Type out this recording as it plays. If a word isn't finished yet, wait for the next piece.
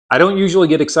I don't usually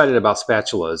get excited about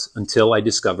spatulas until I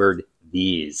discovered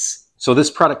these. So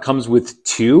this product comes with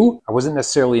two. I wasn't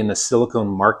necessarily in the silicone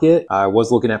market. I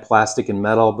was looking at plastic and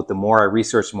metal, but the more I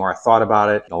researched, the more I thought about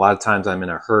it. A lot of times I'm in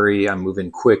a hurry, I'm moving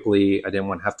quickly. I didn't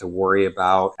want to have to worry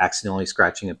about accidentally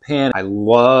scratching a pan. I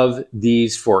love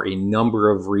these for a number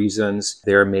of reasons.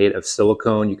 They're made of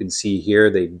silicone. You can see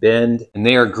here they bend, and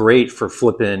they are great for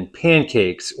flipping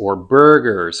pancakes or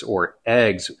burgers or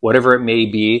eggs, whatever it may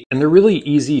be. And they're really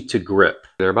easy to grip.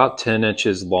 They're about 10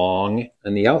 inches long,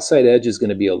 and the outside edge is going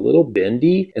to be a little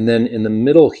bendy, and then in the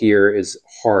middle here is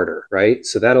harder, right?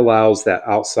 So that allows that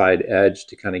outside edge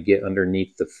to kind of get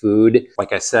underneath the food.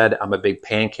 Like I said, I'm a big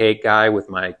pancake guy with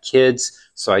my kids,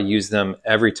 so I use them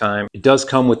every time. It does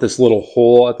come with this little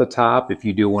hole at the top if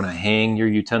you do want to hang your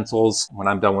utensils. When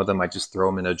I'm done with them, I just throw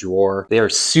them in a drawer. They are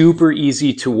super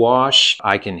easy to wash.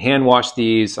 I can hand wash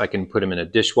these. I can put them in a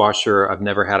dishwasher. I've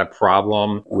never had a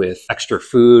problem with extra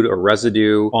food or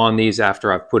residue on these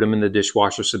after I've put them in the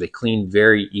dishwasher, so they clean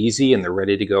very easy and they're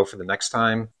ready to go for the next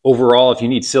time. Overall, if you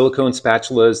need silicone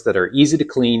spatulas that are easy to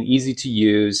clean, easy to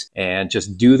use, and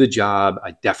just do the job,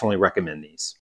 I definitely recommend these.